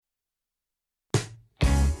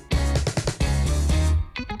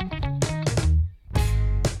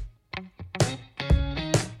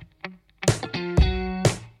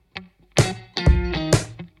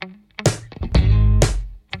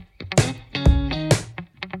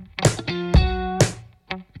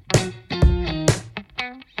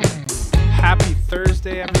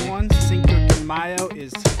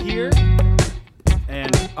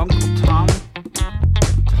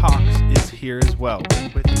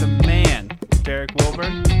Derek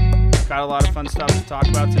Wilburn. Got a lot of fun stuff to talk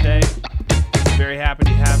about today. Very happy to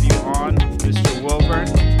have you on, Mr. Wilburn.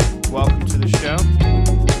 Welcome to the show.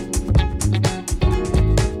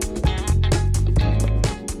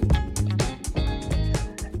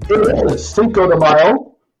 It is Cinco de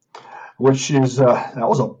Mayo, which is, that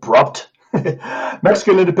was abrupt.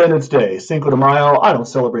 Mexican Independence Day, Cinco de Mayo. I don't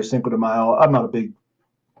celebrate Cinco de Mayo. I'm not a big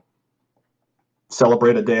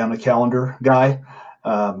celebrate a day on the calendar guy.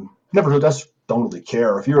 Never just don't really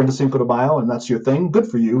care. If you're into Cinco de Mayo and that's your thing, good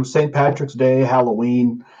for you. St. Patrick's Day,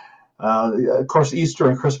 Halloween, of course, Easter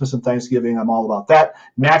and Christmas and Thanksgiving, I'm all about that.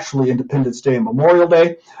 Naturally, Independence Day and Memorial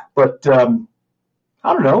Day. But I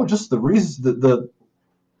don't know, just the reason, the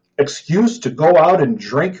excuse to go out and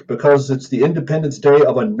drink because it's the Independence Day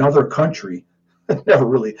of another country. It never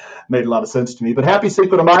really made a lot of sense to me. But happy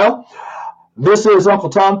Cinco de Mayo. This is Uncle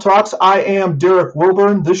Tom Talks. I am Derek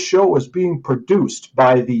Wilburn. This show is being produced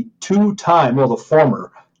by the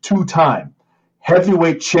former two-time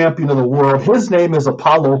heavyweight champion of the world. His name is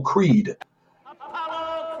Apollo Creed.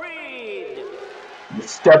 Apollo Creed.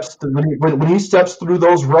 When he steps through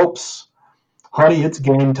those ropes, honey, it's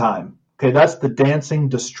game time. Okay, that's the dancing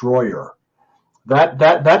destroyer.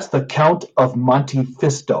 That's the Count of Monte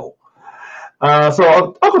Fisto.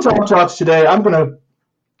 So Uncle Tom Talks today. I'm gonna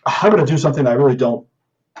do something I really don't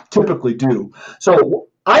typically do. So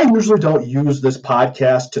I usually don't use this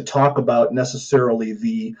podcast to talk about necessarily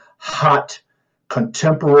the hot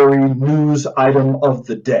contemporary news item of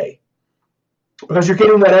the day, because you're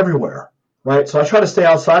getting that everywhere, right? So I try to stay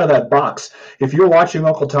outside of that box. If you're watching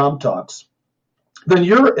Uncle Tom Talks, then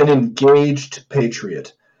you're an engaged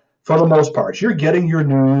patriot. For the most part, you're getting your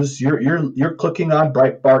news. You're clicking on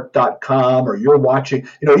Breitbart.com, or you're watching.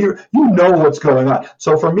 You know what's going on.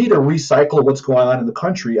 So for me to recycle what's going on in the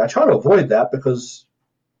country, I try to avoid that because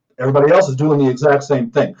everybody else is doing the exact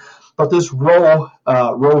same thing. But this Roe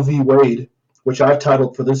v. Wade, which I've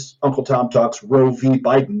titled for this Uncle Tom Talks Roe v.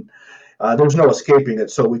 Biden, there's no escaping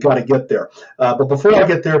it. So we got to get there. But before I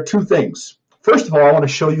get there, two things. First of all, I want to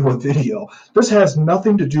show you a video. This has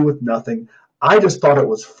nothing to do with nothing. I just thought it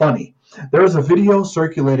was funny. There is a video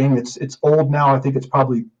circulating. It's old now. I think it's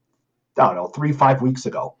probably, 3-5 weeks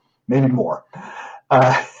ago, maybe more.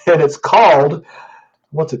 And it's called,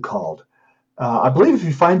 what's it called? I believe if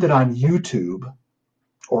you find it on YouTube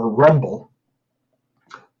or Rumble,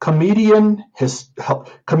 comedian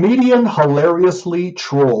hilariously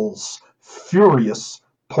trolls furious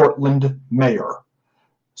Portland mayor.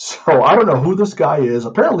 So I don't know who this guy is.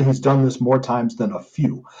 Apparently he's done this more times than a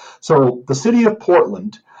few. So the city of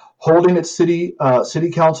Portland holding its city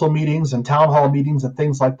council meetings and town hall meetings and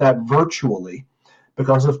things like that virtually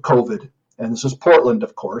because of COVID. And this is Portland,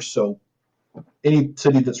 of course. So any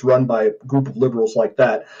city that's run by a group of liberals like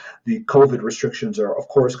that, the COVID restrictions are, of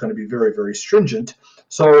course, going to be very, very stringent.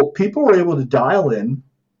 So people were able to dial in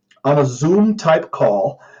on a Zoom type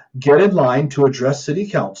call, get in line to address city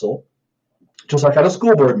council, just like at a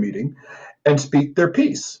school board meeting, and speak their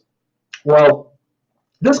piece. Well,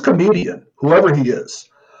 this comedian, whoever he is,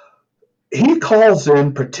 he calls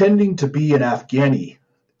in pretending to be an Afghani,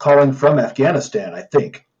 calling from Afghanistan, I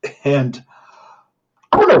think. And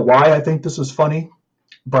I don't know why I think this is funny,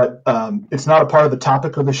 but it's not a part of the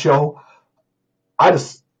topic of the show. I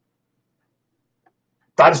just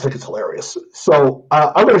think it's hilarious. So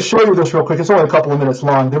I'm going to show you this real quick. It's only a couple of minutes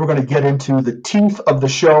long. Then we're going to get into the teeth of the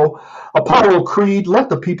show. Apollo Creed, let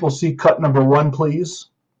the people see cut number 1, please.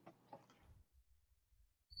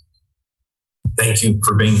 Thank you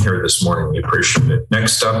for being here this morning. We appreciate it.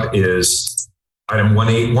 Next up is item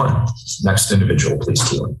 181. Next individual, please,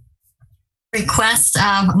 Keelan. Request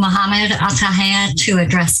of Mohammed Al-Tahaya to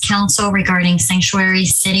address council regarding sanctuary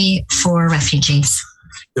city for refugees.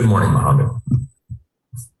 Good morning, Mohammed.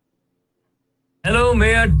 Hello,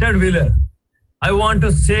 Mayor Ted Wheeler. I want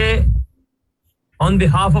to say on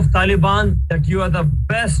behalf of Taliban that you are the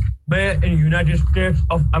best mayor in United States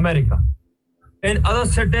of America. In other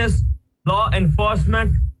cities, law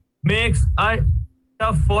enforcement makes it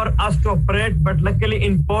tough for us to operate, but luckily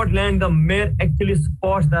in Portland, the mayor actually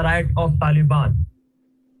supports the right of Taliban.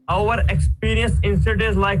 Our experience in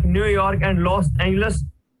cities like New York and Los Angeles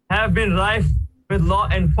have been rife with law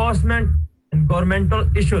enforcement and governmental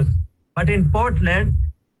issues. But in Portland,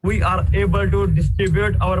 we are able to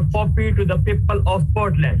distribute our poppy to the people of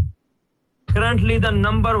Portland. Currently, the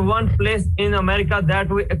number one place in America that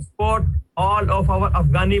we export all of our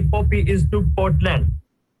Afghani poppy is to Portland.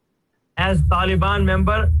 As Taliban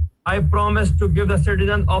member, I promise to give the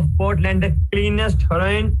citizens of Portland the cleanest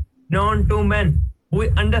heroin known to men. We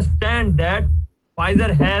understand that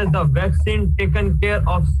Pfizer has the vaccine taken care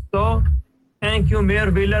of, so Thank you,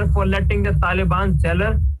 Mayor Wheeler, for letting the Taliban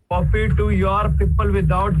seller poppy to your people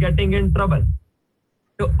without getting in trouble.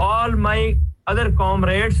 To all my other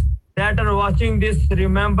comrades that are watching this,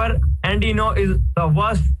 remember, Andino is the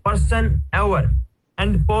worst person ever.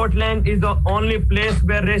 And Portland is the only place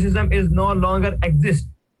where racism is no longer exists.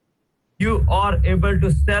 You are able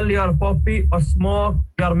to sell your poppy or smoke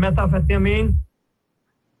your methamphetamine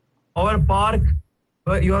or park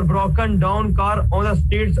your broken down car on the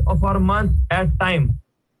streets of our month at time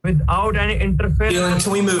without any interference. Elon,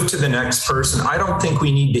 can we move to the next person? I don't think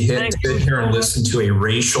we need to sit here and listen to a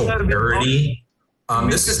racial parody.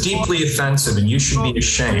 This is deeply offensive and you should be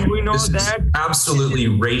ashamed. This is absolutely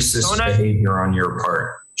racist behavior on your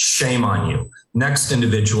part. Shame on you. Next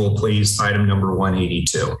individual, please. Item number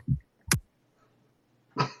 182.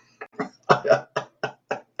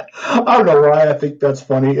 I don't know why I think that's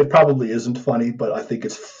funny. It probably isn't funny, but I think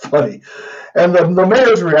it's funny. And the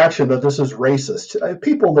mayor's reaction that this is racist.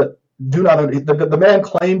 People that do not, the man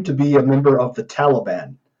claimed to be a member of the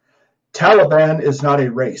Taliban. Taliban is not a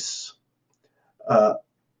race.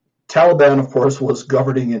 Taliban, of course, was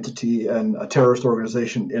governing entity and a terrorist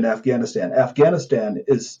organization in Afghanistan.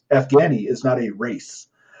 Afghani is not a race.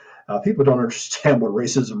 People don't understand what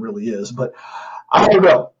racism really is, but I don't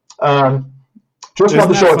know. Just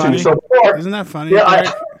wanted to show it to you. So, isn't that funny?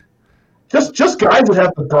 Yeah, just guys that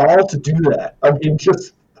have the gall to do that. I mean,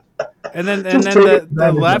 just. And then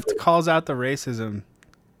the left calls out the racism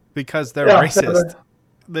because they're racist.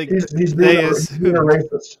 He's being a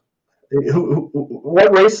racist.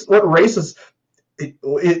 What race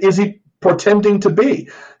is he pretending to be?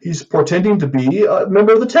 He's pretending to be a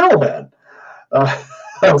member of the Taliban.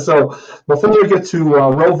 So before we get to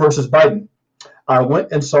Roe versus Biden, I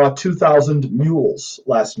went and saw 2,000 Mules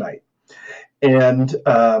last night. And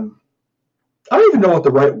I don't even know what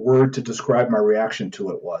the right word to describe my reaction to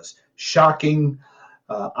it was. Shocking,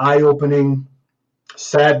 eye-opening,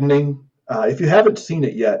 saddening. If you haven't seen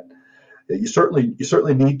it yet, you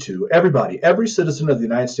certainly need to. Every citizen of the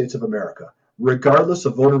United States of America, regardless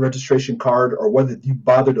of voter registration card or whether you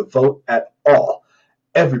bother to vote at all,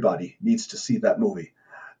 everybody needs to see that movie.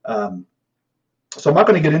 So I'm not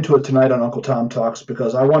going to get into it tonight on Uncle Tom Talks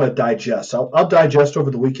because I want to digest. I'll digest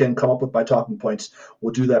over the weekend, come up with my talking points.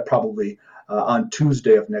 We'll do that probably on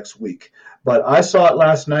Tuesday of next week. But I saw it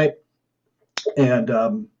last night, and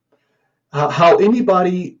how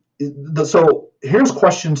anybody. So here's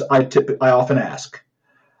questions I often ask.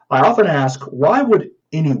 I often ask, why would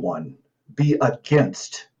anyone be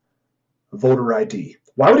against voter ID?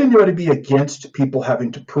 Why would anybody be against people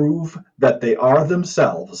having to prove that they are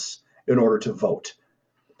themselves in order to vote?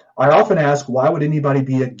 I often ask, why would anybody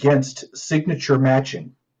be against signature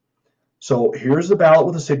matching? So here's the ballot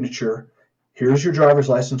with a signature. Here's your driver's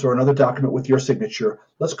license or another document with your signature.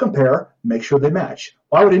 Let's compare, make sure they match.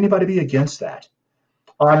 Why would anybody be against that?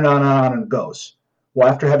 On and on and on and it goes. Well,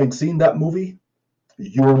 after having seen that movie,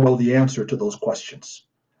 you will know the answer to those questions.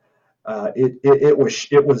 It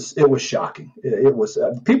was shocking. It was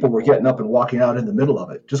people were getting up and walking out in the middle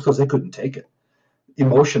of it just because they couldn't take it.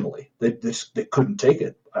 Emotionally, they couldn't take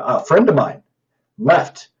it. A friend of mine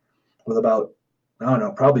left with about, I don't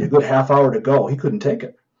know, probably a good half hour to go. He couldn't take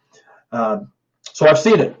it. So I've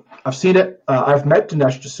seen it. I've met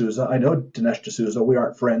Dinesh D'Souza. I know Dinesh D'Souza. We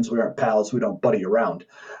aren't friends. We aren't pals. We don't buddy around.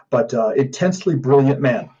 But intensely brilliant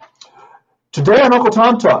man. Today on Uncle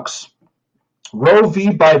Tom Talks, Roe v.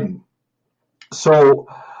 Biden. So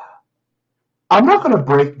I'm not going to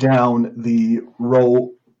break down the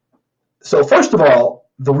Roe. So first of all,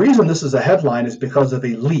 the reason this is a headline is because of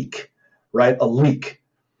a leak, right? A leak.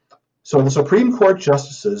 So the Supreme Court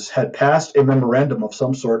justices had passed a memorandum of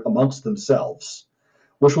some sort amongst themselves,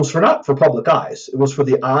 which was not for public eyes. It was for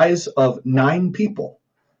the eyes of 9 people,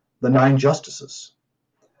 the 9 justices.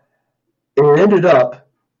 It ended up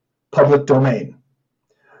public domain.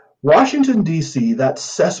 Washington, D.C., that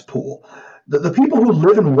cesspool, the people who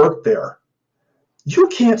live and work there, you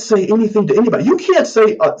can't say anything to anybody. You can't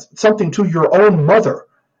say something to your own mother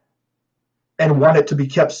and want it to be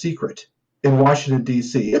kept secret in Washington,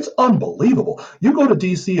 D.C. It's unbelievable. You go to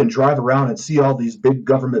D.C. and drive around and see all these big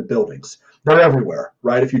government buildings. They're everywhere,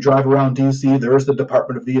 right? If you drive around D.C., there's the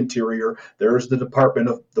Department of the Interior. There's the Department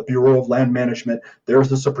of the Bureau of Land Management. There's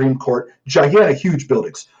the Supreme Court. Gigantic, huge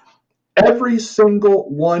buildings. Every single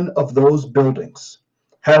one of those buildings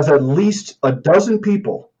has at least a dozen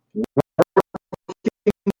people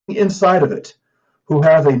inside of it who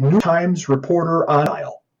have a New York Times reporter on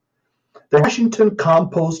dial, the Washington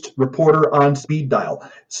Compost reporter on speed dial.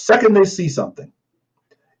 Second they see something,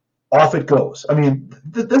 off it goes. I mean,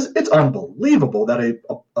 it's unbelievable that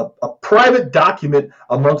a private document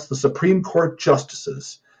amongst the Supreme Court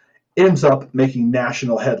justices ends up making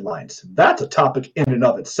national headlines. That's a topic in and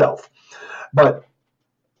of itself. But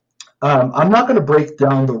I'm not going to break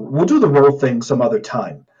down we'll do the Roe thing some other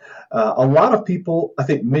time. A lot of people, I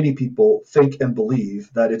think many people, think and believe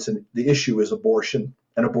that the issue is abortion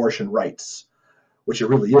and abortion rights, which it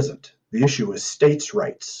really isn't. The issue is states'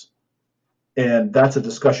 rights. And that's a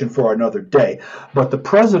discussion for another day. But the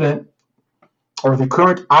president, or the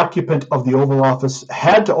current occupant of the Oval Office,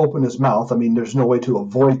 had to open his mouth. I mean, there's no way to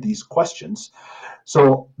avoid these questions.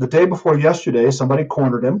 So the day before yesterday, somebody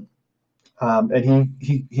cornered him, and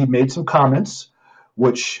he made some comments,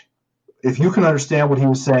 which, if you can understand what he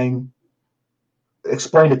was saying,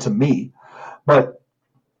 explain it to me. But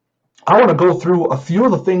I want to go through a few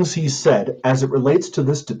of the things he said as it relates to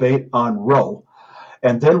this debate on Roe.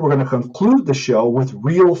 And then we're going to conclude the show with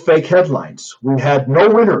real fake headlines. We had no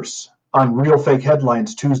winners on real fake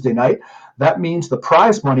headlines Tuesday night. That means the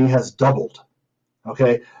prize money has doubled.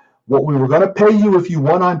 Okay? What we were going to pay you if you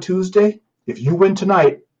won on Tuesday, if you win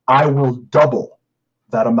tonight, I will double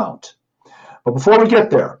that amount. But before we get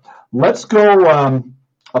there, let's go.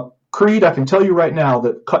 Creed, I can tell you right now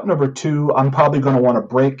that cut number 2, I'm probably going to want to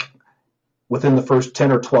break within the first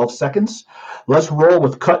 10 or 12 seconds. Let's roll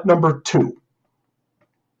with cut number 2.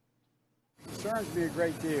 It concerns me a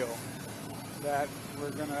great deal that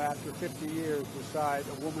we're going to, after 50 years, decide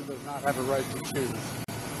a woman does not have a right to choose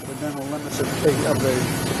within the limits of the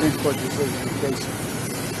Supreme Court decision in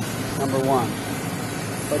Casey. Number 1.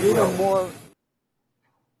 But even more.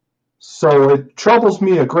 So it troubles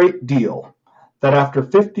me a great deal that after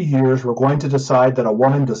 50 years, we're going to decide that a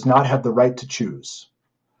woman does not have the right to choose.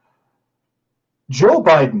 Joe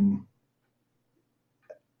Biden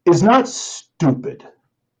is not stupid.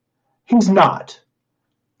 He's not.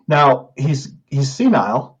 Now, he's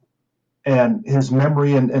senile, and his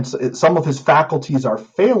memory and some of his faculties are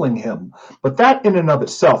failing him, but that in and of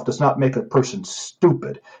itself does not make a person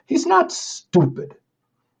stupid. He's not stupid.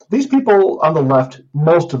 These people on the left,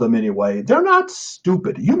 most of them anyway, they're not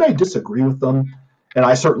stupid. You may disagree with them, and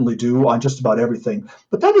I certainly do on just about everything,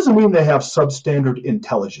 but that doesn't mean they have substandard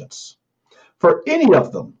intelligence. For any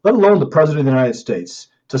of them, let alone the President of the United States,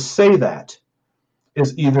 to say that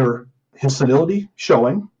is either his senility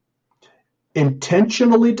showing,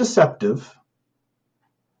 intentionally deceptive,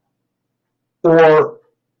 or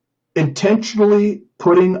intentionally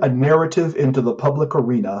putting a narrative into the public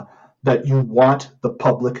arena that you want the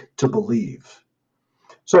public to believe.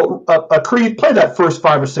 So, Creed, play that first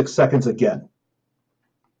 5 or 6 seconds again.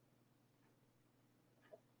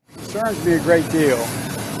 It concerns me a great deal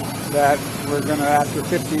that we're going to, after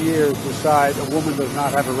 50 years, decide a woman does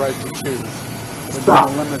not have a right to choose within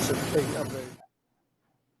the limits of the.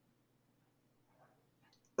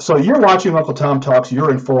 So you're watching Uncle Tom Talks, you're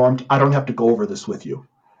informed. I don't have to go over this with you.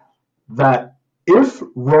 That if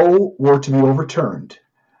Roe were to be overturned,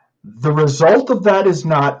 the result of that is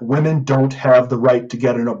not women don't have the right to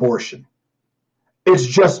get an abortion. It's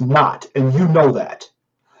just not, and you know that.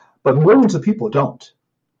 But millions of people don't.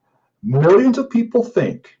 Millions of people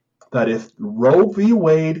think that if Roe v.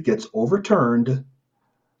 Wade gets overturned,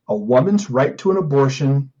 a woman's right to an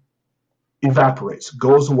abortion evaporates,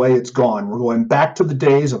 goes away, it's gone. We're going back to the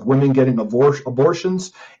days of women getting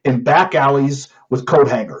abortions in back alleys with coat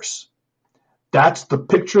hangers. That's the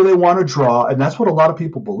picture they want to draw, and that's what a lot of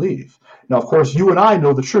people believe. Now, of course, you and I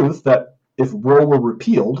know the truth that if Roe were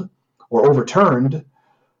repealed or overturned,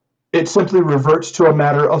 it simply reverts to a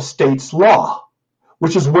matter of state's law,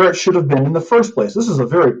 which is where it should have been in the first place. This is a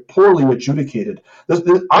very poorly adjudicated,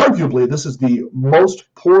 arguably, this is the most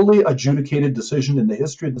poorly adjudicated decision in the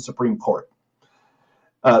history of the Supreme Court.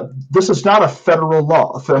 This is not a federal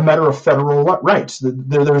law, a matter of federal rights.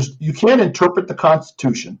 You can't interpret the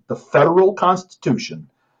Constitution, the federal Constitution,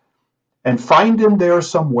 and find in there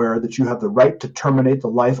somewhere that you have the right to terminate the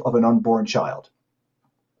life of an unborn child.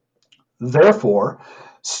 Therefore,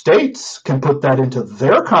 states can put that into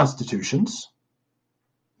their constitutions.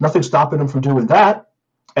 Nothing stopping them from doing that.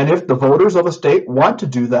 And if the voters of a state want to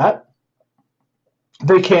do that,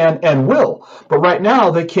 they can and will. But right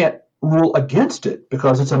now, they can't rule against it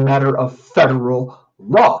because it's a matter of federal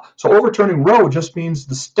law. So overturning Roe just means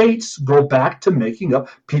the states go back to making up.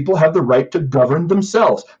 People have the right to govern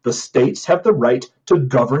themselves. The states have the right to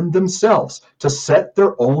govern themselves, to set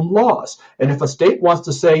their own laws. And if a state wants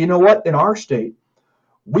to say, you know what, in our state,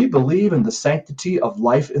 we believe in the sanctity of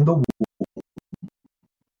life in the womb,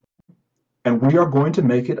 and we are going to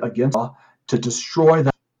make it against law to destroy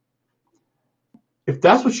that. If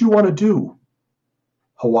that's what you want to do,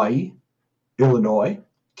 Hawaii, Illinois,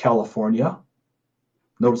 California,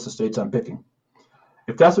 notice the states I'm picking,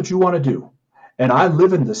 if that's what you want to do, and I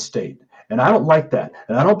live in this state, and I don't like that,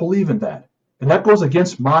 and I don't believe in that, and that goes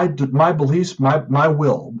against my beliefs, my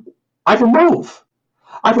will, I can move.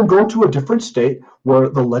 I can go to a different state where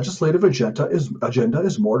the legislative agenda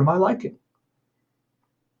is more to my liking.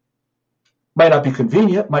 Might not be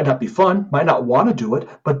convenient, might not be fun, might not want to do it,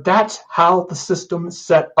 but that's how the system is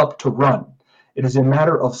set up to run. It is a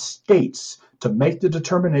matter of states to make the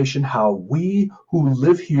determination how we who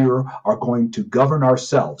live here are going to govern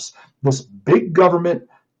ourselves. This big government,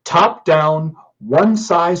 top-down,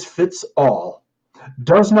 one-size-fits-all,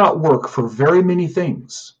 does not work for very many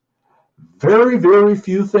things. Very, very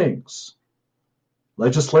few things.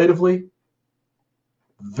 Legislatively,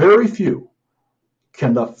 very few.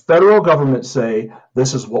 Can the federal government say,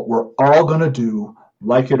 this is what we're all going to do,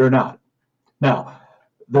 like it or not? Now,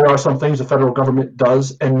 there are some things the federal government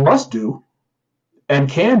does and must do and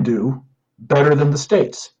can do better than the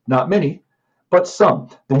states. Not many, but some.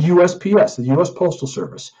 The USPS, the U.S. Postal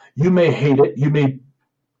Service. You may hate it.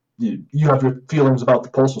 You have your feelings about the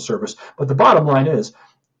Postal Service. But the bottom line is,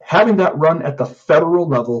 having that run at the federal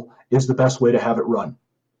level is the best way to have it run.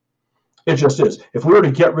 It just is. If we were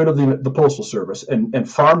to get rid of the Postal Service and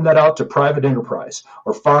farm that out to private enterprise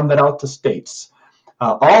or farm that out to states,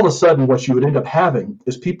 all of a sudden what you would end up having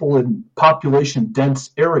is people in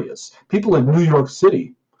population-dense areas. People in New York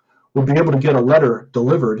City would be able to get a letter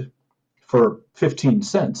delivered for 15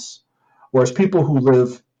 cents, whereas people who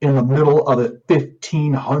live in the middle of a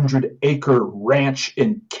 1,500-acre ranch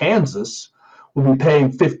in Kansas will be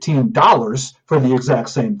paying $15 for the exact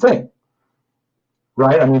same thing,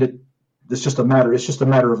 right? I mean, it's just a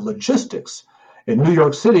matter of logistics. In New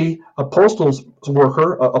York City, a postal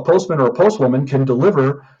worker, a postman or a postwoman can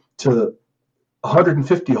deliver to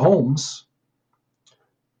 150 homes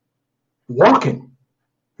walking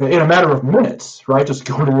in a matter of minutes, right? Just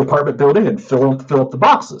go to the apartment building and fill up the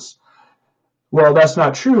boxes. Well, that's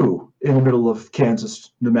not true in the middle of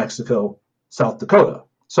Kansas, New Mexico, South Dakota.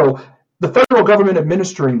 So the federal government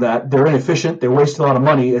administering that, they're inefficient, they waste a lot of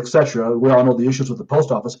money, etc. We all know the issues with the post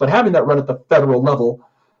office, but having that run at the federal level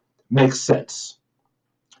makes sense.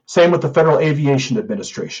 Same with the Federal Aviation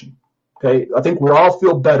Administration. Okay, I think we all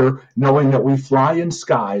feel better knowing that we fly in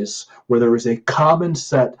skies where there is a common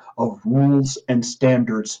set of rules and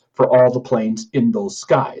standards for all the planes in those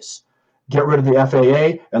skies. Get rid of the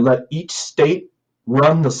FAA and let each state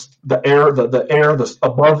run the air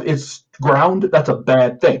above its ground. That's a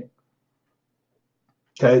bad thing.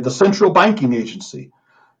 Okay, the Central Banking Agency.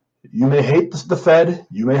 You may hate the Fed,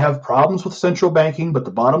 you may have problems with central banking, but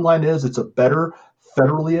the bottom line is it's a better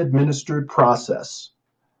federally administered process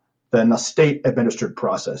than a state administered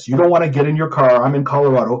process. You don't want to get in your car. I'm in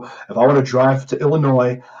Colorado. If I want to drive to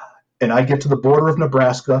Illinois and I get to the border of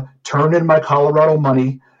Nebraska, turn in my Colorado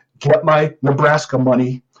money, get my Nebraska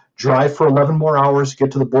money, drive for 11 more hours,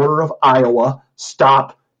 get to the border of Iowa,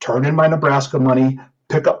 stop, turn in my Nebraska money,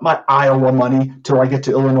 pick up my Iowa money till I get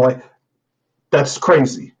to Illinois. That's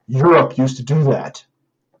crazy. Europe used to do that.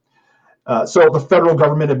 So the federal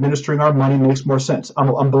government administering our money makes more sense.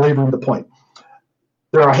 I'm belaboring the point.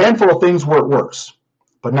 There are a handful of things where it works,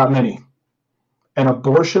 but not many. And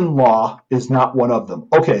abortion law is not one of them.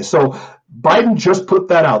 Okay, so Biden just put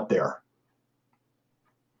that out there,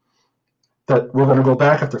 that we're going to go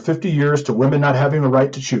back after 50 years to women not having a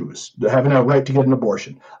right to choose, having a right to get an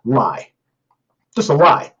abortion. Lie. Just a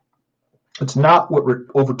lie. It's not what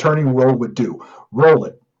overturning Roe would do. Roll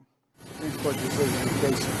it. Supreme Court decision in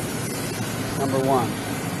Casey, number one.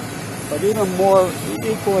 But even more,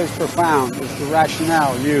 equally as profound is the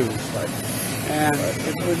rationale used. And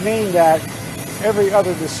it would mean that every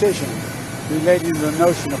other decision relating to the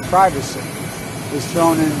notion of privacy is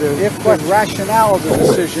thrown into if the rationale of the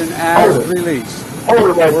decision as released.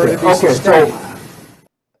 Okay,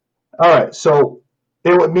 all right, so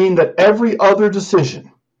it would mean that every other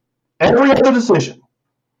decision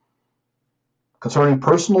concerning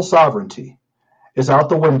personal sovereignty is out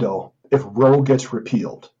the window if Roe gets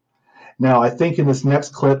repealed. Now, I think in this next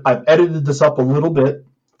clip, I've edited this up a little bit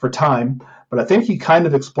for time, but I think he kind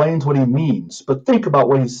of explains what he means. But think about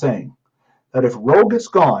what he's saying, that if Roe gets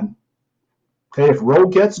gone,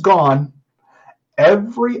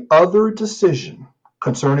 every other decision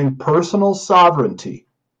concerning personal sovereignty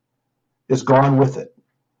is gone with it.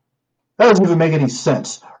 That doesn't even make any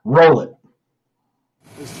sense. Roll it.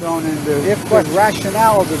 Is thrown into if the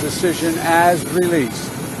rationale of the decision as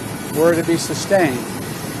released were to be sustained.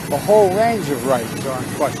 A whole range of rights are in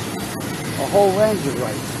question. A whole range of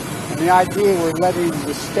rights. And the idea we're letting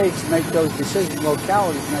the states make those decisions,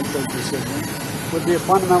 localities make those decisions, would be a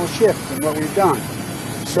fundamental shift in what we've done.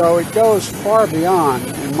 So it goes far beyond,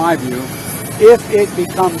 in my view, if it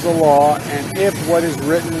becomes a law and if what is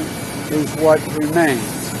written is what remains.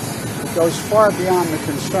 It goes far beyond the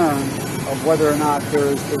concern of whether or not there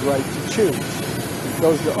is the right to choose. It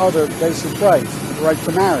goes to other basic rights, the right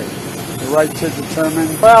to marry, the right to determine,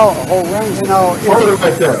 well, a whole range,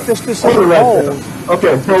 if this decision holds.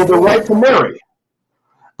 Okay, so the right to marry.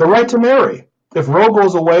 The right to marry. If Roe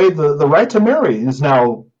goes away, the right to marry is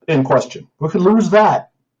now in question. We could lose that.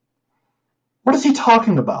 What is he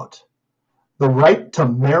talking about? The right to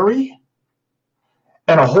marry?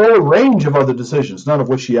 And a whole range of other decisions, none of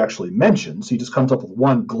which he actually mentions. He just comes up with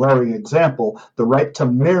one glaring example, the right to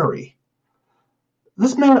marry.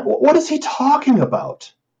 This man, what is he talking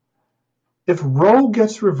about? If Roe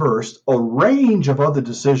gets reversed, a range of other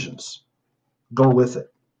decisions go with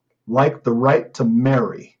it, like the right to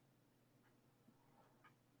marry.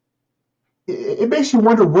 It makes you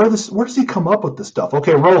wonder, where does he come up with this stuff?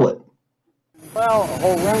 Okay, roll it. Well, a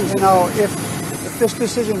whole range, if this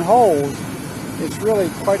decision holds, it's really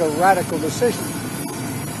quite a radical decision.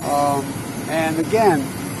 And again,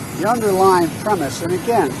 the underlying premise, and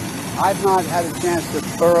again, I've not had a chance to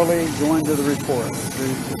thoroughly go into the report,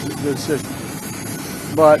 the decision.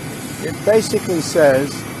 But it basically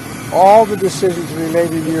says all the decisions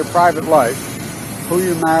relating to your private life, who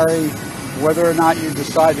you marry, whether or not you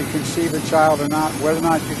decide to conceive a child or not, whether or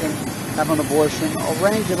not you can have an abortion, a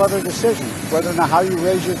range of other decisions, whether or not how you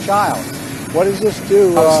raise your child. What does this do?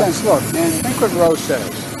 Look, and think what Roe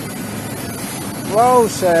says. Roe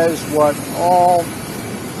says what all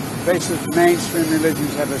basic mainstream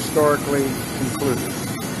religions have historically concluded,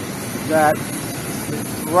 that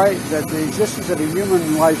the existence of a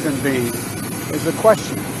human life and being is a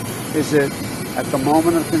question. Is it at the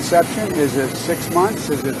moment of conception? Is it 6 months?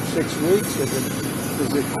 Is it 6 weeks?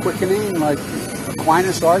 Is it quickening, like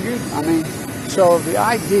Aquinas argued? So the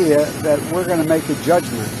idea that we're going to make a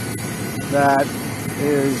judgment that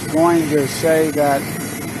is going to say that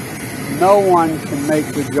no one can make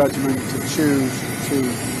the judgment to choose to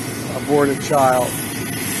abort a child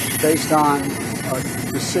based on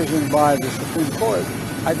a decision by the Supreme Court,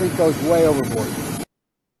 I think goes way overboard.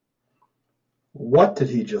 What did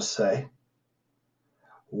he just say?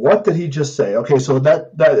 What did he just say? Okay, so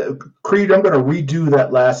that Creed, I'm going to redo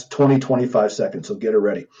that last 20, 25 seconds, so get it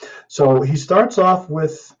ready. So he starts off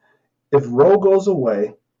with, if Roe goes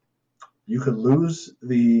away, you could lose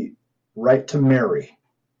the right to marry,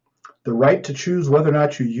 the right to choose whether or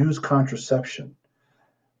not you use contraception,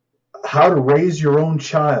 how to raise your own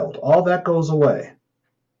child, all that goes away.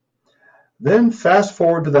 Then fast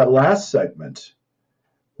forward to that last segment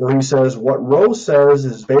where he says what Roe says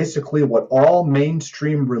is basically what all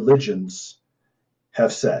mainstream religions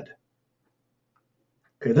have said.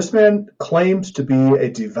 Okay, this man claims to be a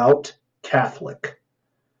devout Catholic.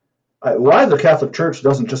 Why the Catholic Church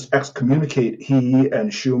doesn't just excommunicate he and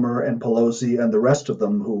Schumer and Pelosi and the rest of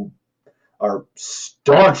them who are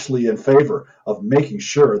staunchly in favor of making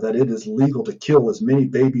sure that it is legal to kill as many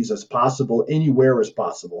babies as possible, anywhere as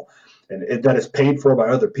possible, and that is paid for by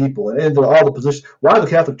other people, and all the positions. Why the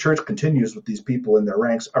Catholic Church continues with these people in their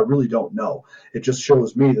ranks, I really don't know. It just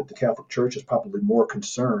shows me that the Catholic Church is probably more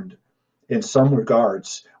concerned in some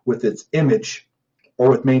regards with its image or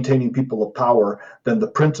with maintaining people of power than the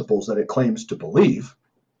principles that it claims to believe.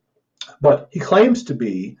 But he claims to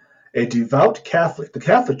be a devout Catholic. The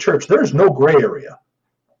Catholic Church, there's no gray area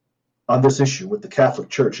on this issue with the Catholic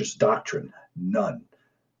Church's doctrine. None.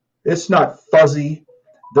 It's not fuzzy.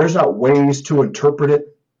 There's not ways to interpret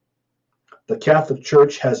it. The Catholic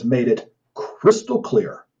Church has made it crystal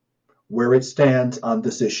clear where it stands on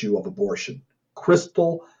this issue of abortion.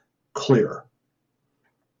 Crystal clear.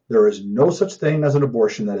 There is no such thing as an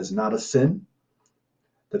abortion that is not a sin.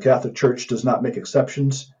 The Catholic Church does not make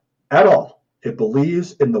exceptions at all. It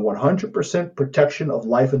believes in the 100% protection of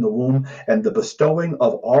life in the womb and the bestowing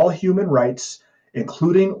of all human rights,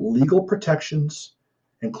 including legal protections,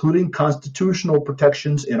 including constitutional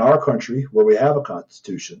protections in our country, where we have a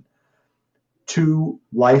constitution, to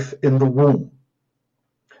life in the womb.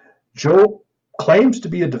 Joe claims to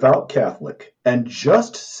be a devout Catholic and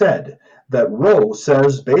just said that Roe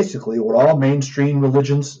says basically what all mainstream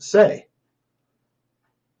religions say.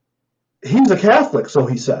 He's a Catholic, so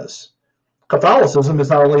he says. Catholicism is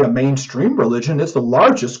not only a mainstream religion, it's the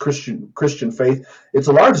largest Christian faith. It's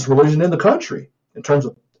the largest religion in the country in terms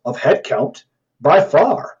of head count by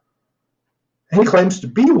far. And he claims to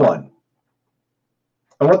be one.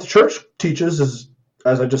 And what the church teaches is,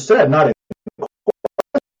 as I just said, not a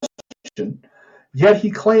question, yet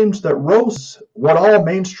he claims that Roe's what all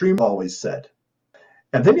mainstream always said.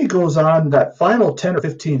 And then he goes on that final 10 or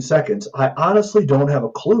 15 seconds. I honestly don't have a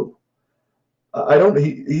clue. I don't.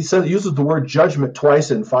 He says, uses the word judgment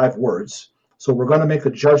twice in 5 words. So we're going to make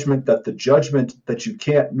a judgment that the judgment that you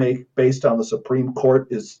can't make based on the Supreme Court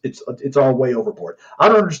it's all way overboard. I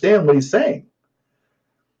don't understand what he's saying.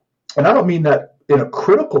 And I don't mean that in a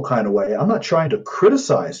critical kind of way. I'm not trying to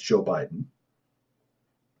criticize Joe Biden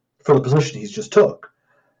for the position he's just took.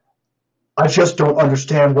 I just don't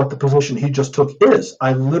understand what the position he just took is.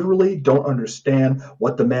 I literally don't understand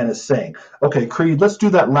what the man is saying. Okay, Creed, let's do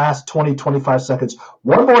that last 20, 25 seconds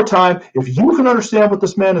one more time. If you can understand what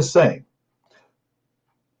this man is saying,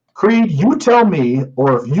 Creed, you tell me,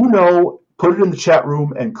 or if you know, put it in the chat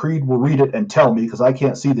room and Creed will read it and tell me because I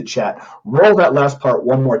can't see the chat. Roll that last part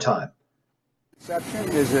one more time. Exception?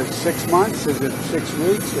 Is it 6 months? Is it 6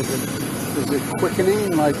 weeks? Is it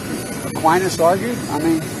quickening like Aquinas argued? I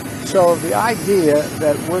mean, so the idea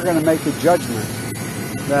that we're going to make a judgment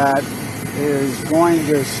that is going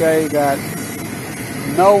to say that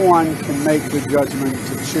no one can make the judgment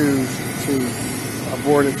to choose to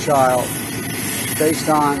abort a child based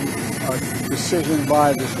on a decision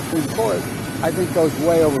by the Supreme Court, I think goes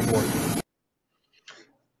way overboard.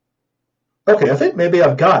 Okay, I think maybe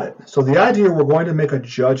I've got it. So the idea we're going to make a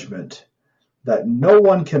judgment that no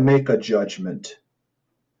one can make a judgment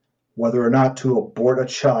whether or not to abort a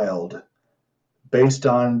child based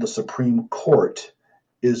on the Supreme Court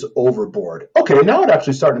is overboard. Okay, now it's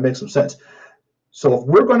actually starting to make some sense. So if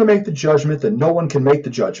we're going to make the judgment that no one can make the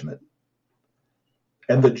judgment,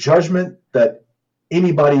 and the judgment that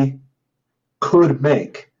anybody could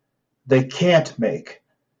make, they can't make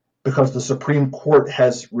because the Supreme Court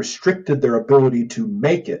has restricted their ability to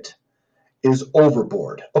make it, is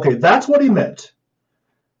overboard. Okay, that's what he meant.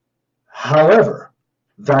 However,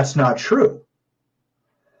 that's not true.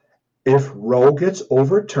 If Roe gets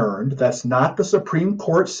overturned, that's not the Supreme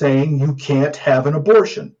Court saying you can't have an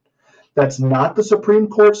abortion. That's not the Supreme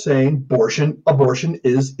Court saying abortion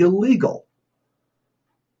is illegal.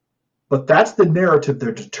 But that's the narrative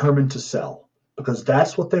they're determined to sell because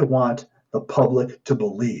that's what they want the public to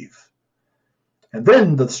believe. And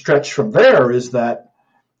then the stretch from there is that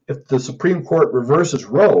if the Supreme Court reverses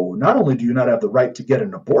Roe, not only do you not have the right to get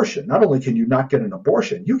an abortion, not only can you not get an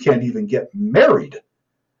abortion, you can't even get married.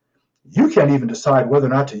 You can't even decide whether or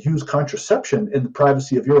not to use contraception in the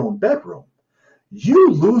privacy of your own bedroom.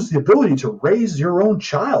 You lose the ability to raise your own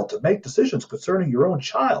child, to make decisions concerning your own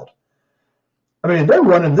child. I mean, they're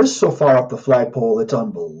running this so far up the flagpole, it's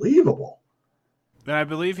unbelievable. And I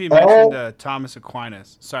believe he mentioned Thomas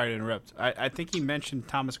Aquinas. Sorry to interrupt. I think he mentioned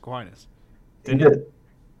Thomas Aquinas. He did.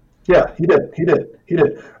 Yeah, he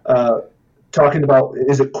did. Talking about,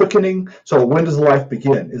 is it quickening? So when does life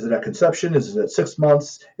begin? Is it at conception? Is it at 6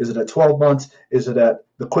 months? Is it at 12 months? Is it at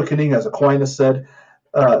the quickening, as Aquinas said?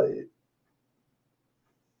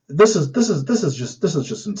 This is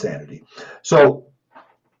just insanity. So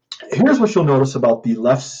here's what you'll notice about the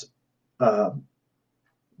left's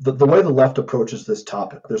the way the left approaches this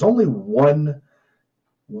topic. There's only one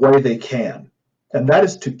way they can, and that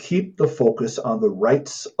is to keep the focus on the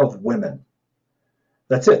rights of women.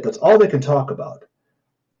 That's it. That's all they can talk about.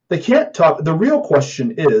 They can't talk. The real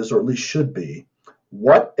question is, or at least should be,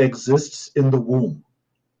 what exists in the womb?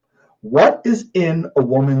 What is in a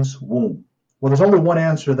woman's womb? Well, there's only one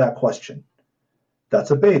answer to that question. That's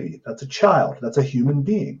a baby. That's a child. That's a human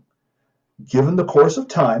being. Given the course of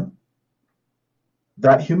time,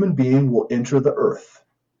 that human being will enter the earth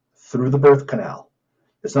through the birth canal.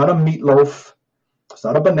 It's not a meatloaf. It's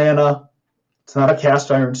not a banana. It's not a cast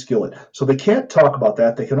iron skillet. So they can't talk about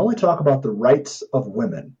that. They can only talk about the rights of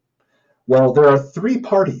women. Well, there are 3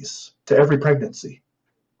 parties to every pregnancy: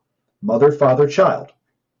 mother, father, child.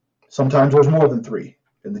 Sometimes there's more than 3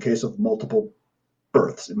 in the case of multiple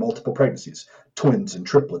births and multiple pregnancies, twins and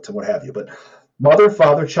triplets and what have you. But mother,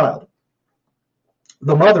 father, child.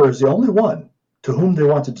 The mother is the only one to whom they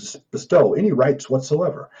want to bestow any rights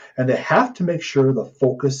whatsoever. And they have to make sure the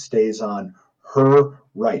focus stays on her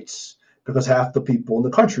rights, because half the people in the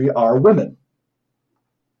country are women.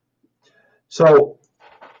 So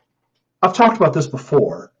I've talked about this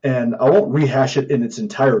before, and I won't rehash it in its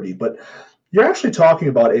entirety, but you're actually talking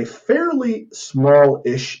about a fairly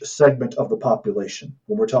small-ish segment of the population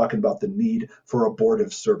when we're talking about the need for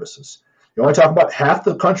abortive services. You're only talking about half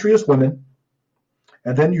the country is women,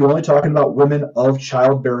 and then you're only talking about women of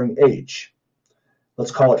childbearing age.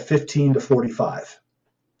 Let's call it 15 to 45.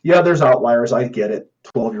 Yeah, there's outliers. I get it.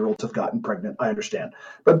 12-year-olds have gotten pregnant. I understand.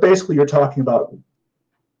 But basically, you're talking about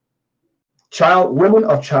women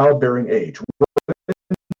of childbearing age.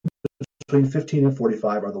 Women between 15 and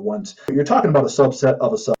 45 are the ones. You're talking about a subset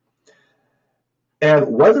of a subset.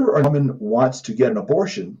 And whether a woman wants to get an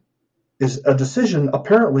abortion is a decision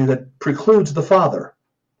apparently that precludes the father,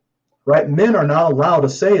 right? Men are not allowed a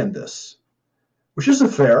say in this, which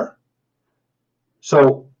isn't fair.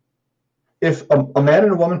 So if a man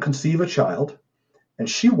and a woman conceive a child and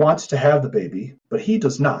she wants to have the baby, but he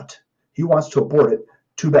does not, he wants to abort it,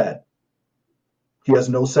 too bad. He has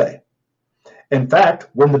no say. In fact,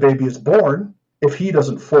 when the baby is born, if he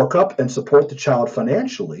doesn't fork up and support the child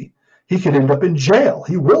financially, he could end up in jail.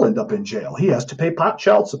 He will end up in jail. He has to pay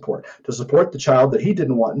child support to support the child that he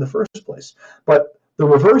didn't want in the first place. But the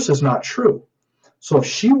reverse is not true. So if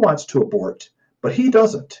she wants to abort, but he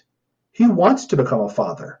doesn't, he wants to become a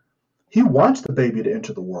father. He wants the baby to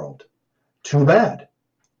enter the world. Too bad.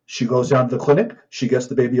 She goes down to the clinic. She gets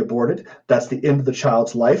the baby aborted. That's the end of the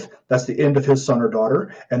child's life. That's the end of his son or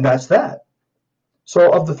daughter. And that's that.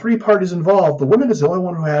 So of the three parties involved, the woman is the only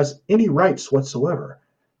one who has any rights whatsoever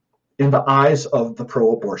in the eyes of the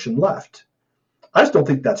pro-abortion left. I just don't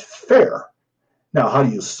think that's fair. Now, how do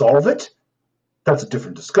you solve it? That's a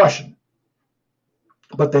different discussion.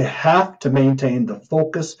 But they have to maintain the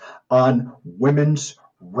focus on women's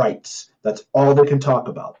rights. That's all they can talk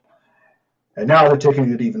about. And now they're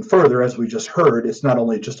taking it even further. As we just heard, it's not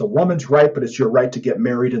only just a woman's right, but it's your right to get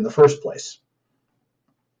married in the first place.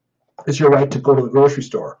 It's your right to go to the grocery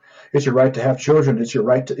store. It's your right to have children. It's your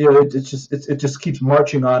right to, it just keeps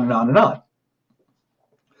marching on and on and on.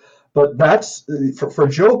 But that's, for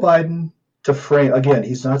Joe Biden to frame, again,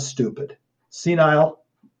 he's not stupid. Senile,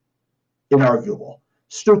 inarguable.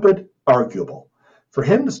 Stupid, arguable. For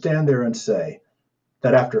him to stand there and say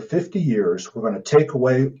that after 50 years, we're going to take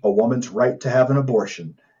away a woman's right to have an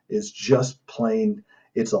abortion is just plain,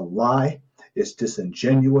 it's a lie, it's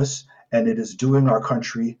disingenuous, and it is doing our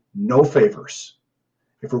country no favors.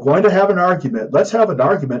 If we're going to have an argument, let's have an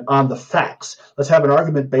argument on the facts. Let's have an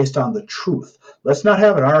argument based on the truth. Let's not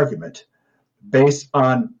have an argument based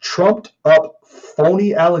on trumped up,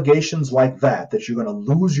 phony allegations like that you're going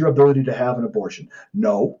to lose your ability to have an abortion.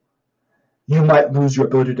 No, you might lose your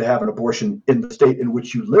ability to have an abortion in the state in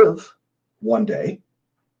which you live one day,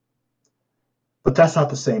 but that's not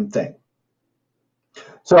the same thing.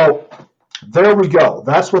 So there we go.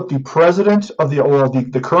 That's what the president of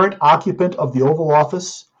the current occupant of the Oval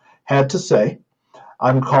Office had to say.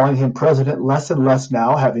 I'm calling him president less and less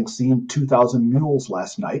now, having seen 2,000 Mules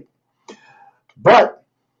last night. But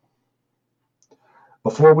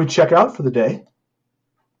before we check out for the day,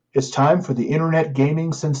 it's time for the internet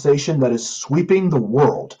gaming sensation that is sweeping the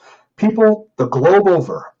world. People the globe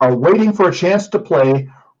over are waiting for a chance to play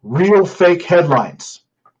real fake headlines.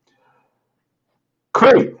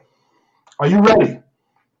 Great. Are you ready?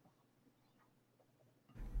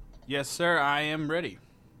 Yes, sir. I am ready.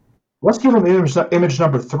 Let's give them image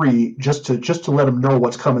number 3 just to let them know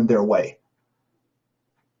what's coming their way.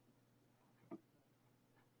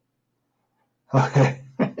 Okay.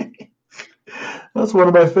 That's one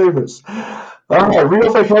of my favorites. All right,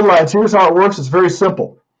 real fake headlines. Here's how it works. It's very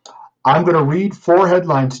simple. I'm going to read 4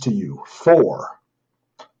 headlines to you. 4.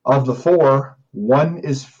 Of the 4, 1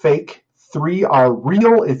 is fake. 3 are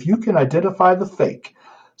real. If you can identify the fake,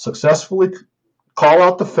 successfully call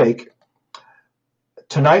out the fake,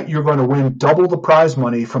 tonight you're going to win double the prize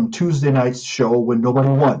money from Tuesday night's show when nobody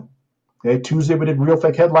won. Okay, Tuesday we did real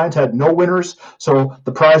fake headlines, had no winners, so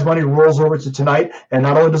the prize money rolls over to tonight, and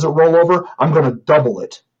not only does it roll over, I'm going to double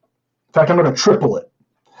it. In fact, I'm going to triple it.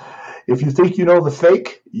 If you think you know the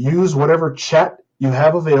fake, use whatever chat you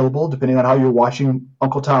have available, depending on how you're watching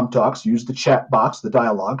Uncle Tom Talks. Use the chat box, the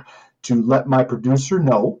dialogue, to let my producer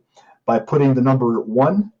know by putting the number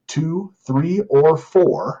 1, 2, 3, or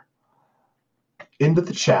 4 into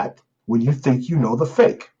the chat when you think you know the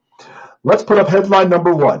fake. Let's put up headline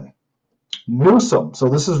number 1. Newsom. So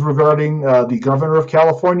this is regarding the governor of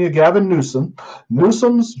California, Gavin Newsom.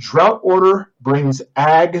 Newsom's drought order brings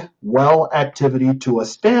ag well activity to a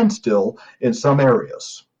standstill in some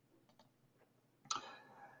areas.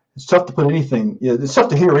 It's tough to put anything, it's tough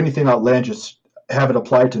to hear anything outlandish, have it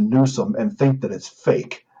applied to Newsom and think that it's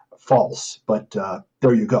fake, false. But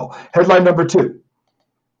there you go. Headline number 2.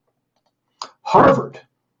 Harvard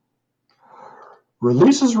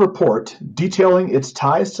releases report detailing its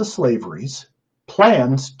ties to slavery's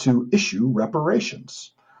plans to issue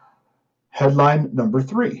reparations. Headline number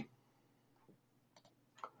 3.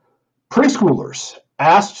 Preschoolers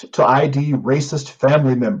asked to ID racist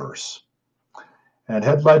family members. And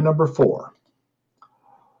headline number 4.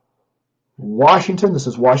 Washington, this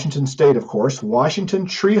is Washington State, of course, Washington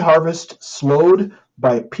tree harvest slowed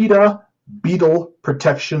by PETA beetle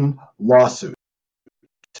protection lawsuit.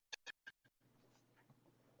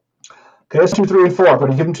 Okay, that's 2, 3, and 4. I'm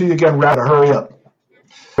going to give them to you again. Rather, hurry up.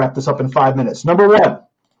 Wrap this up in 5 minutes. Number 1,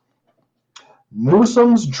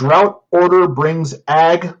 Newsom's drought order brings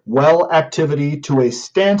ag well activity to a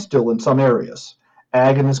standstill in some areas.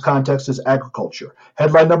 Ag in this context is agriculture.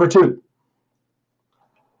 Headline number 2,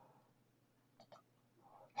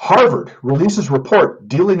 Harvard releases report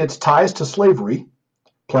dealing its ties to slavery,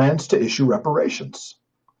 plans to issue reparations.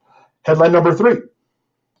 Headline number 3,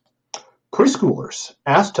 preschoolers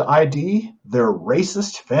asked to ID their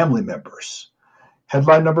racist family members.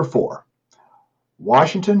 Headline number 4,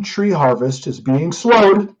 Washington tree harvest is being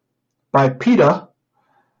slowed by PETA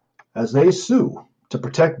as they sue to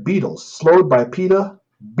protect beetles. Slowed by PETA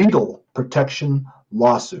beetle protection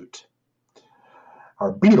lawsuit.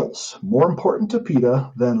 Are beetles more important to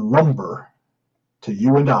PETA than lumber to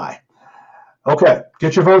you and I? Okay,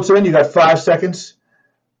 get your votes in. You got 5 seconds.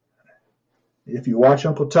 If you watch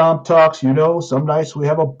Uncle Tom Talks, you know some nights we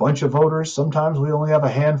have a bunch of voters. Sometimes we only have a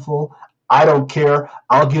handful. I don't care.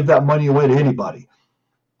 I'll give that money away to anybody.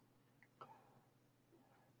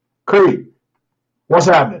 Creed, what's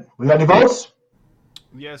happening? We got any votes?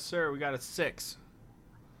 Yes, sir. We got a 6.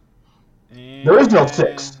 And... There is no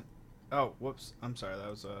 6. Oh, whoops. I'm sorry. That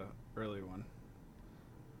was a earlier one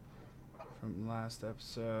from last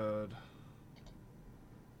episode.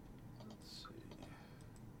 Let's see.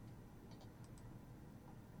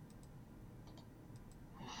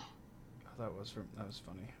 Oh, that was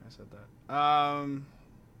funny. I said that.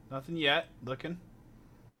 Nothing yet. Looking.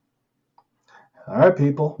 All right,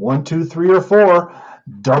 people. 1, 2, 3, or 4.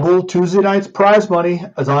 Double Tuesday night's prize money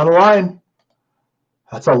is on the line.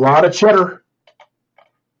 That's a lot of cheddar.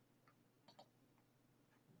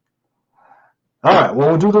 All right, well,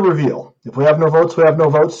 we'll do the reveal. If we have no votes, we have no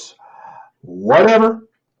votes. Whatever.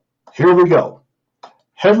 Here we go.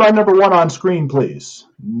 Headline number 1 on screen, please.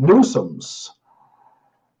 Newsom's.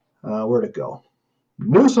 Where'd it go?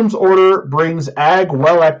 Newsom's order brings ag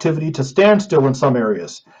well activity to standstill in some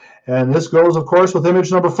areas. And this goes, of course, with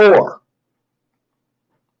image number 4.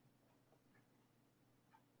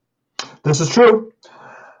 This is true.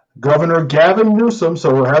 Governor Gavin Newsom,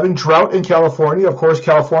 so we're having drought in California. Of course,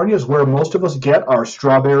 California is where most of us get our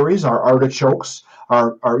strawberries, our artichokes,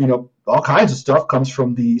 our all kinds of stuff comes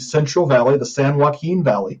from the Central Valley, the San Joaquin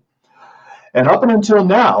Valley. And up until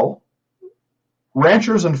now,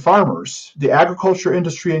 ranchers and farmers, the agriculture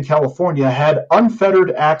industry in California had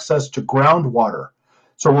unfettered access to groundwater.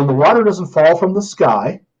 So when the water doesn't fall from the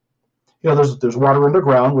sky, there's water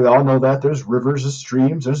underground. We all know that. There's rivers, there's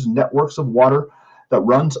streams, there's networks of water that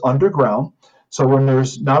runs underground. So when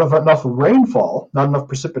there's not enough rainfall, not enough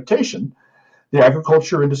precipitation, the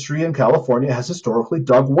agriculture industry in California has historically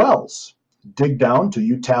dug wells. Dig down till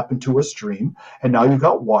you tap into a stream, and now you've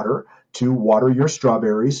got water to water your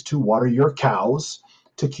strawberries, to water your cows,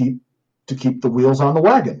 to keep the wheels on the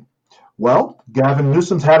wagon. Well, Gavin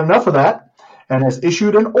Newsom's had enough of that and has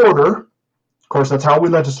issued an order. Of course, that's how we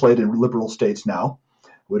legislate in liberal states now.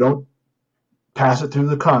 We don't pass it through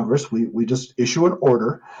the Congress. We just issue an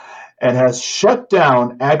order, and has shut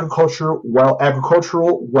down agricultural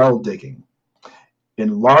well digging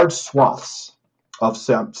in large swaths of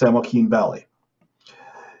San Joaquin Valley.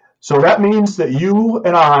 So that means that you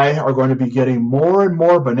and I are going to be getting more and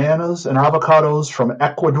more bananas and avocados from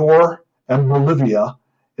Ecuador and Bolivia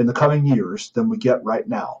in the coming years than we get right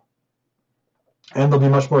now. And they'll be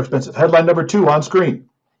much more expensive. Headline number 2 on screen.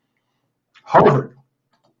 Harvard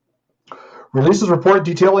releases report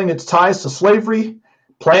detailing its ties to slavery,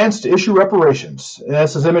 plans to issue reparations. And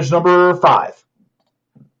this is image number 5.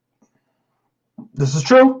 This is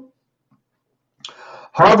true.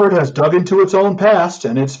 Harvard has dug into its own past,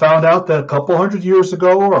 and it's found out that a couple hundred years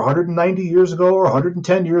ago, or 190 years ago, or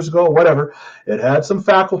 110 years ago, whatever, it had some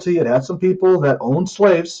faculty, it had some people that owned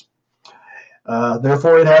slaves.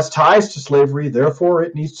 Therefore, it has ties to slavery. Therefore,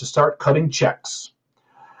 it needs to start cutting checks.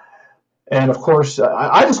 And of course,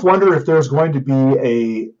 I just wonder if there's going to be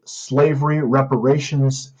a slavery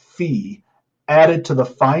reparations fee added to the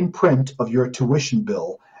fine print of your tuition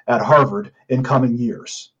bill at Harvard in coming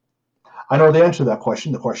years. I know the answer to that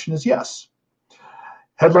question. The question is yes.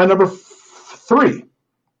 Headline number 3,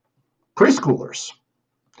 preschoolers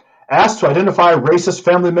asked to identify racist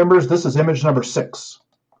family members. This is image number 6.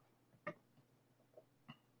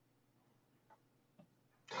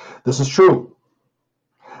 This is true.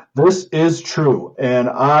 This is true, and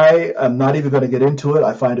I am not even going to get into it.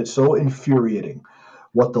 I find it so infuriating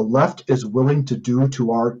what the left is willing to do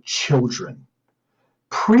to our children.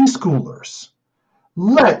 Preschoolers,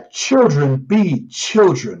 let children be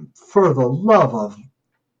children, for the love of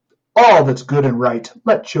all that's good and right.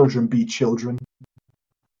 Let children be children.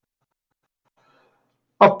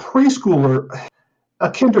 A preschooler,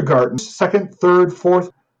 a kindergarten, second, third,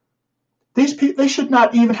 fourth. These people, they should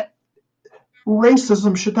not even,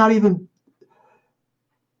 racism should not even,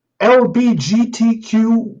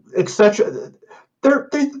 LBGTQ, etc.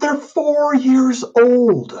 They're 4 years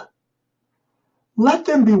old. Let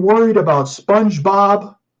them be worried about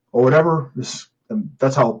SpongeBob or whatever.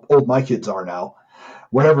 That's how old my kids are now.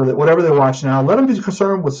 Whatever they watch now, let them be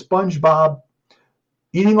concerned with SpongeBob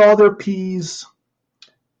eating all their peas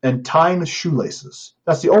and tying the shoelaces.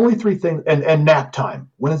 That's the only three things. And nap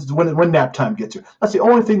time. When nap time gets here, that's the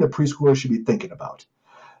only thing that preschoolers should be thinking about.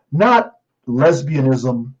 Not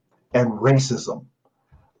lesbianism and racism.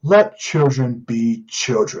 Let children be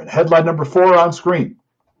children. Headline number 4 on screen.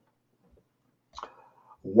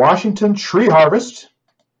 Washington tree harvest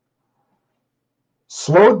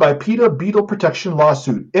slowed by PETA beetle protection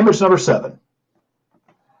lawsuit. Image number 7.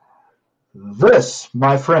 This,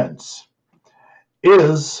 my friends,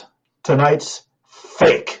 is tonight's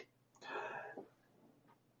fake.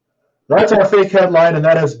 That's our fake headline, and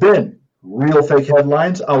that has been Real Fake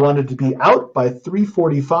Headlines. I wanted to be out by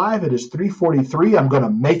 3:45. It is 3:43. I'm going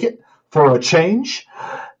to make it for a change.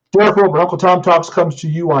 Derek Wilburn, Uncle Tom Talks comes to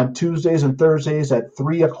you on Tuesdays and Thursdays at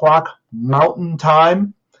 3 o'clock Mountain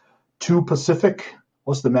Time, 2 Pacific.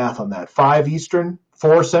 What's the math on that? 5 Eastern,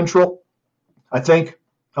 4 Central, I think.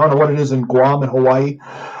 I don't know what it is in Guam and Hawaii.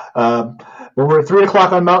 But we're at 3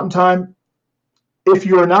 o'clock on Mountain Time. If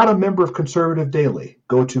you are not a member of Conservative Daily,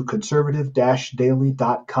 go to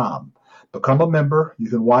conservative-daily.com. Become a member. You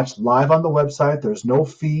can watch live on the website. There's no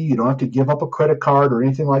fee. You don't have to give up a credit card or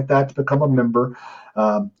anything like that to become a member.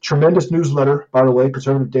 Tremendous newsletter, by the way.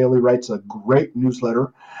 Conservative Daily writes a great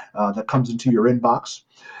newsletter that comes into your inbox.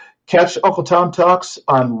 Catch Uncle Tom Talks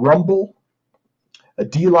on Rumble,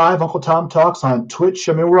 DLive, Uncle Tom Talks on Twitch.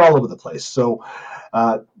 I mean, we're all over the place. So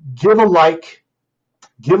give a like,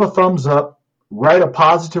 give a thumbs up, write a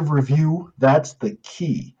positive review. That's the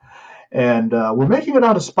key. And we're making it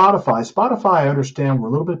onto Spotify. Spotify, I understand, we're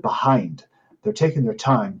a little bit behind. They're taking their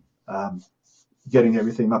time getting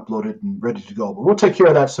everything uploaded and ready to go. But we'll take care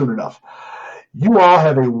of that soon enough. You all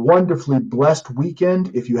have a wonderfully blessed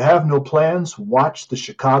weekend. If you have no plans, watch the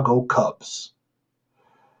Chicago Cubs.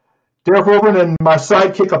 Derek Wilburn and my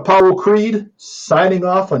sidekick, Apollo Creed, signing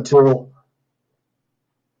off until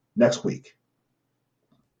next week.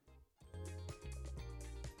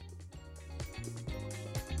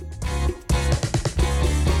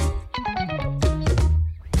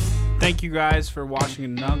 Thank you guys for watching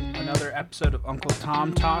another episode of Uncle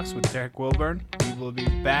Tom Talks with Derek Wilburn. We will be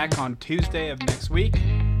back on Tuesday of next week.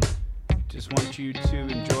 Just want you to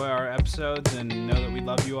enjoy our episodes and know that we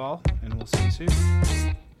love you all, and we'll see you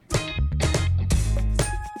soon.